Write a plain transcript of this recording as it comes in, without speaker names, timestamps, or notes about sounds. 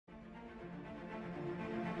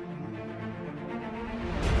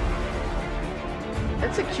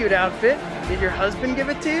That's a cute outfit. Did your husband give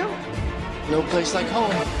it to you? No place like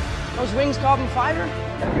home. Those wings carbon fiber?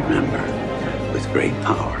 Remember, with great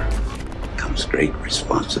power comes great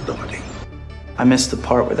responsibility. I missed the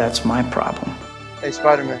part where that's my problem. Hey,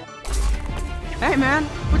 Spider-Man. Hey, man.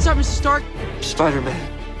 What's up, Mr. Stark?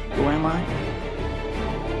 Spider-Man. Who am I?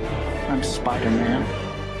 I'm Spider-Man.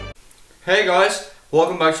 Hey guys,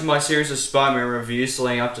 welcome back to my series of Spider-Man reviews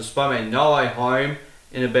leading up to Spider-Man No Way Home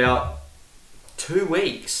in about 2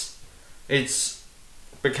 weeks. It's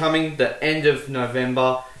becoming the end of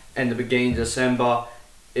November and the beginning of December.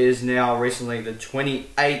 It is now recently the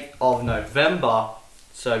 28th of November,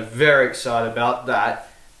 so very excited about that.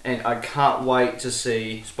 And I can't wait to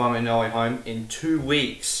see Spider-Man No Way Home in 2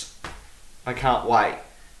 weeks. I can't wait.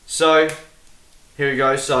 So, here we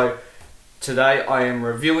go. So, today I am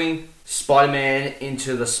reviewing Spider-Man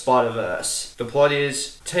Into the Spider-Verse. The plot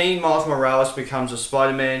is, Teen Miles Morales becomes a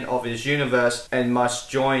Spider-Man of his universe and must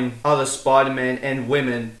join other Spider-Man and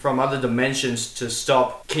women from other dimensions to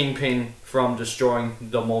stop Kingpin from destroying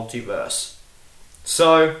the multiverse.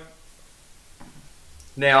 So,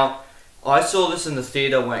 now, I saw this in the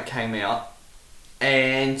theater when it came out,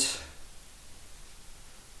 and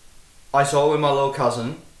I saw it with my little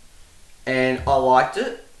cousin, and I liked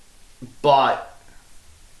it, but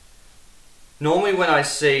normally when I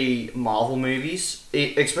see Marvel movies,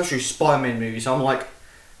 especially Spider-Man movies, I'm like,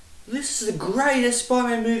 this is the greatest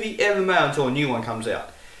Spider-Man movie ever made until a new one comes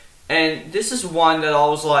out. And this is one that I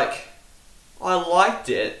was like, I liked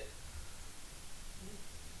it,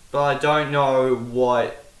 but I don't know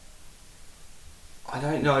why, I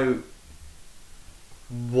don't know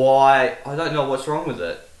what's wrong with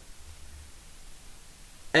it.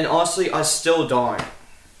 And honestly, I still don't.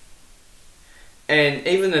 And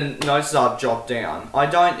even the notes that I've jotted down, I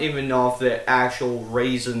don't even know if they're actual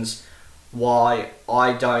reasons why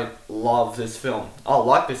I don't love this film. I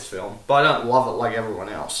like this film, but I don't love it like everyone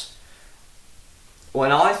else.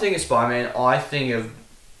 When I think of Spider-Man, I think of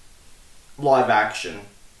live action.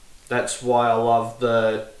 That's why I love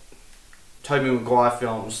the Tobey Maguire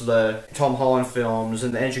films, the Tom Holland films,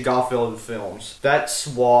 and the Andrew Garfield films. That's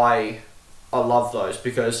why I love those,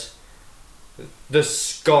 because the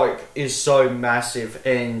scope is so massive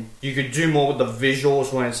and you could do more with the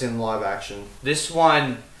visuals when it's in live action. This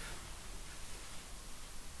one,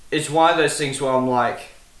 it's one of those things where I'm like,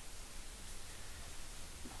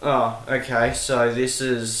 oh, okay, so this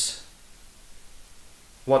is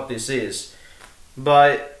what this is.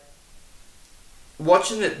 But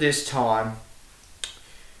watching it this time,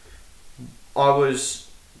 I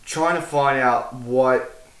was trying to find out why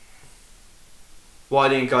I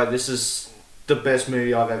didn't go, this is the best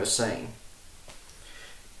movie I've ever seen.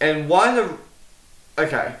 And one of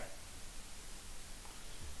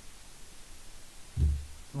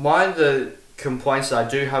the complaints that I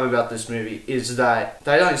do have about this movie is that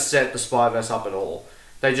they don't set the Spider-Verse up at all.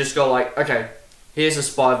 They just go like, okay, here's a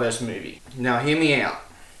Spider-Verse movie. Now hear me out.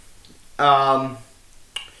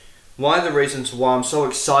 One of the reasons why I'm so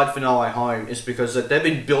excited for No Way Home is because that they've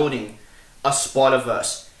been building a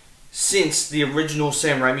Spider-Verse since the original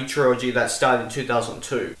Sam Raimi trilogy that started in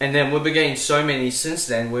 2002. And then we've been getting so many since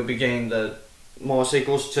then. We've been getting the more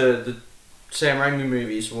sequels to the Sam Raimi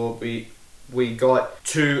movies. We got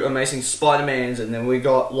 2 Amazing Spider-Mans, and then we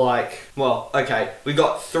got we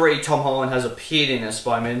got 3 Tom Holland has appeared in as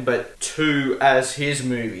Spider-Man, but 2 as his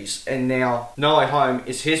movies. And now No Way Home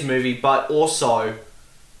is his movie, but also a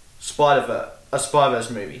Spider-Verse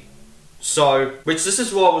movie. So, which this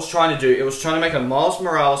is what I was trying to do. It was trying to make a Miles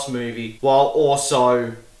Morales movie while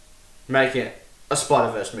also making it a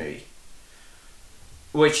Spider-Verse movie.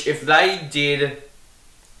 Which, if they did,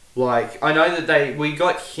 like, I know that we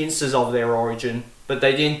got hints of their origin, but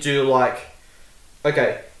they didn't do like,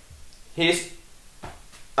 okay, here's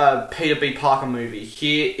a Peter B. Parker movie.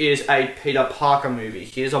 Here is a Peter Parker movie.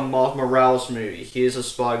 Here's a Miles Morales movie. Here's a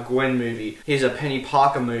Spider-Gwen movie. Here's a Penny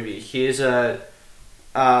Parker movie. Here's a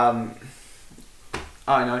I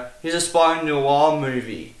don't know, here's a Spy Noir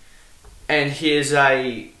movie, and here's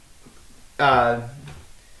a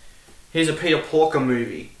Peter Parker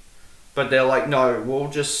movie, but they're like, no, we'll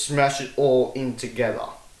just smash it all in together.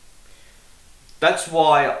 That's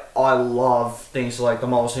why I love things like the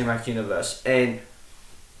Marvel Cinematic Universe, and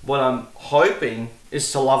what I'm hoping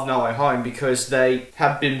is to love No Way Home, because they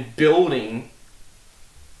have been building,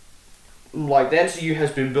 like the MCU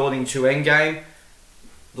has been building to Endgame,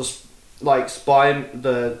 the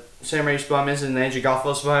Sam Raimi Spider-Mans and the Andrew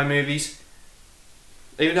Garfield Spider-Man movies.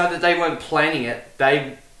 Even though that they weren't planning it,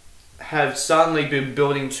 they have suddenly been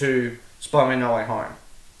building to Spider-Man No Way Home.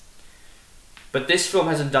 But this film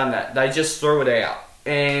hasn't done that. They just threw it out.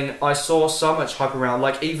 and I saw so much hype around,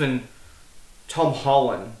 like even Tom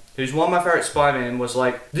Holland, who's one of my favourite Spider-Man, was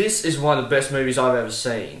like, this is one of the best movies I've ever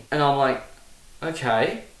seen. And I'm like,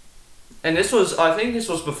 okay. And this was, I think this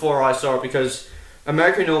was before I saw it, because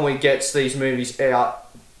America normally gets these movies out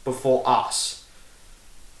before us.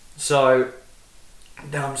 So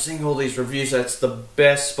now I'm seeing all these reviews that it's the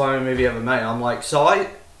best Spider-Man movie ever made. I'm like, so I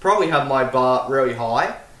probably have my bar really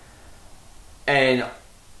high. And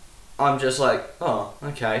I'm just like, oh,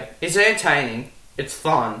 okay. It's entertaining, it's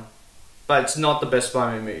fun, but it's not the best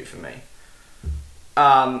Spider-Man movie for me.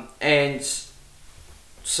 And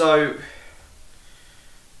so,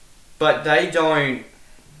 but they don't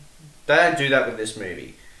do that with this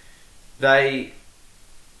movie.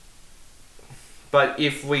 But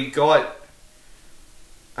if we got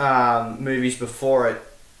movies before it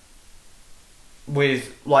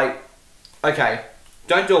with, like, okay,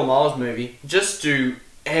 don't do a Miles movie, just do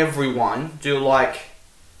everyone, do like,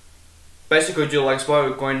 basically do like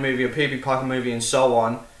Spider-Gwen movie, a Peter Parker movie, and so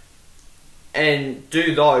on, and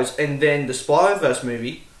do those, and then the Spider-Verse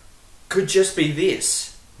movie could just be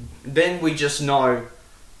this. Then we just know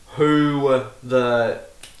who the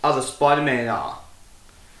other Spider-Man are.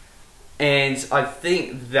 And I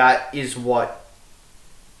think that is what,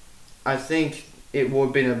 I think it would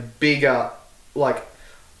have been a bigger,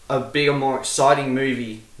 more exciting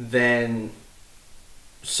movie than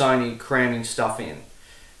Sony cramming stuff in.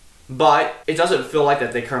 But it doesn't feel like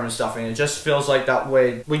that they're cramming stuff in. It just feels like that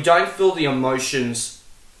we don't feel the emotions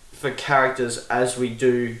for characters as we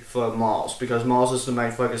do for Miles, because Miles is the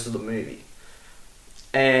main focus of the movie.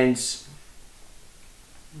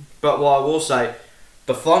 But what I will say,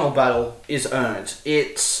 the final battle is earned.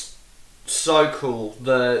 It's so cool.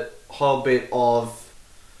 The whole bit of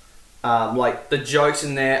like the jokes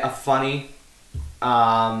in there are funny.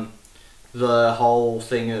 The whole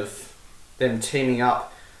thing of them teaming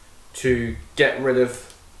up to get rid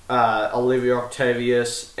of Olivia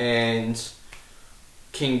Octavius and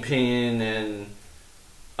Kingpin and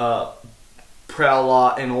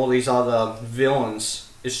Prowler and all these other villains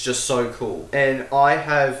is just so cool. And I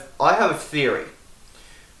have a theory,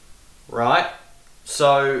 right?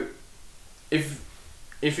 So if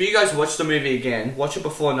you guys watch the movie again, watch it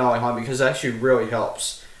before No Way Home, because it actually really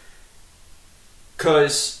helps.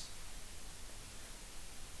 Because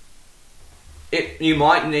you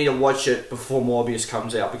might need to watch it before Morbius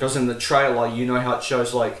comes out, because in the trailer, you know how it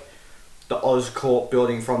shows like the Oscorp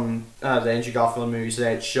building from the Andrew Garfield movies.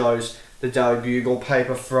 There it shows the Daily Bugle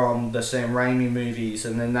paper from the Sam Raimi movies,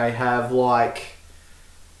 and then they have like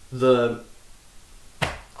the,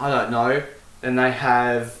 I don't know, and they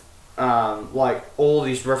have like all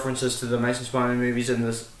these references to the Amazing Spider-Man movies and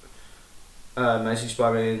the Amazing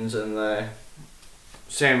Spider-Mans and the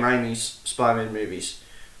Sam Raimi's Spider-Man movies.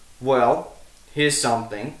 Well, here's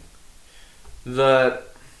something.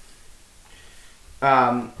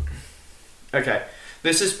 Okay,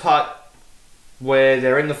 this is part where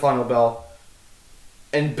they're in the final bell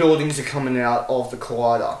and buildings are coming out of the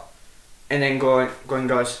collider, and then Gwen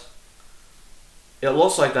goes, it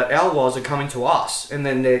looks like that our worlds are coming to us, and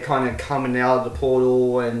then they're kind of coming out of the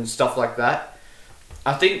portal and stuff like that.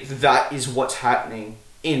 I think that is what's happening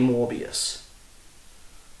in Morbius,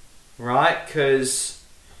 right? Because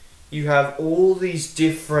you have all these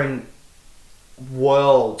different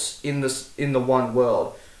worlds in the one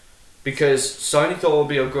world, because Sony thought it would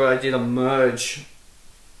be a good idea to merge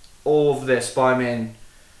all of their Spider-Man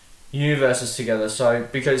universes together. So,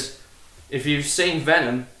 because if you've seen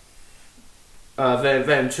Venom,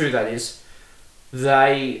 Venom 2 that is,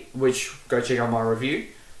 which go check out my review,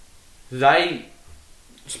 they,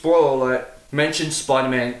 spoiler alert, mentioned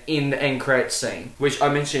Spider-Man in the end credits scene, which I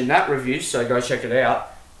mentioned in that review, so go check it out.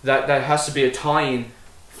 That has to be a tie-in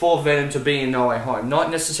for Venom to be in No Way Home. Not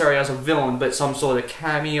necessarily as a villain, but some sort of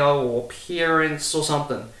cameo or appearance or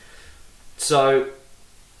something. So,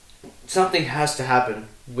 something has to happen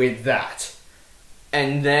with that.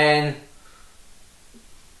 And then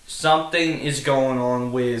something is going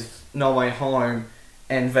on with No Way Home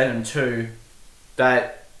and Venom 2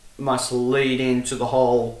 that must lead into the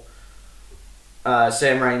whole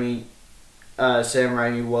Sam Raimi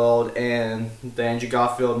world and the Andrew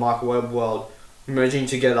Garfield, Michael Webb world merging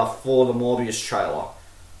together for the Morbius trailer.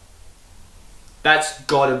 That's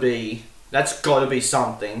gotta be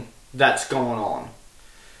something that's going on.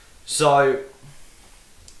 So,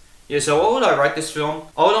 yeah, so what would I rate this film?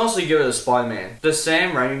 I would honestly give it a Spider-Man. The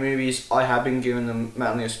Sam Raimi movies, I have been giving them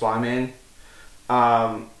mainly a Spider-Man.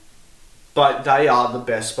 But they are the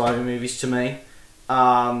best Spider-Man movies to me.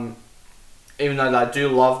 Even though I do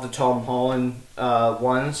love the Tom Holland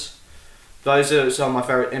ones, those are some of my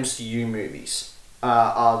favourite MCU movies.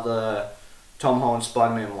 are the Tom Holland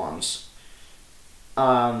Spider-Man ones.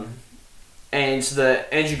 And the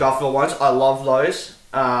Andrew Garfield ones, I love those.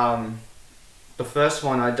 The first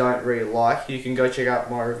one I don't really like. You can go check out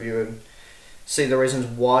my review and see the reasons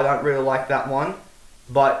why I don't really like that one.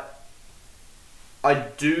 But I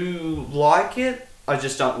do like it, I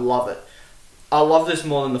just don't love it. I love this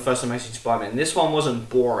more than the first Amazing Spider-Man. This one wasn't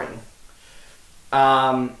boring.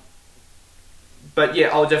 But yeah,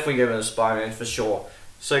 I'll definitely give it a Spider-Man for sure.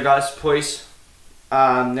 So guys, please,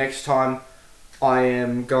 next time I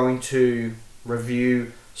am going to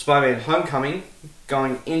review Spider-Man Homecoming,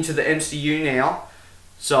 going into the MCU now.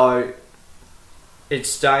 So it's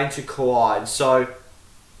starting to collide. So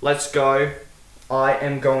let's go. I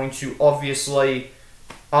am going to obviously,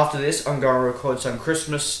 after this, I'm going to record some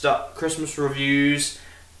Christmas reviews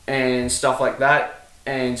and stuff like that.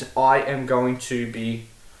 And I am going to be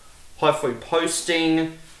hopefully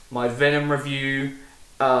posting my Venom review,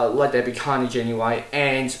 Let There Be Carnage anyway,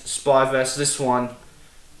 and Spider-Verse, this one,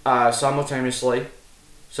 simultaneously.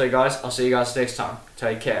 So guys, I'll see you guys next time.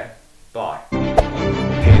 Take care. Bye.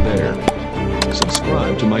 Hey there.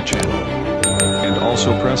 Subscribe to my channel. And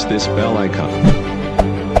also press this bell icon.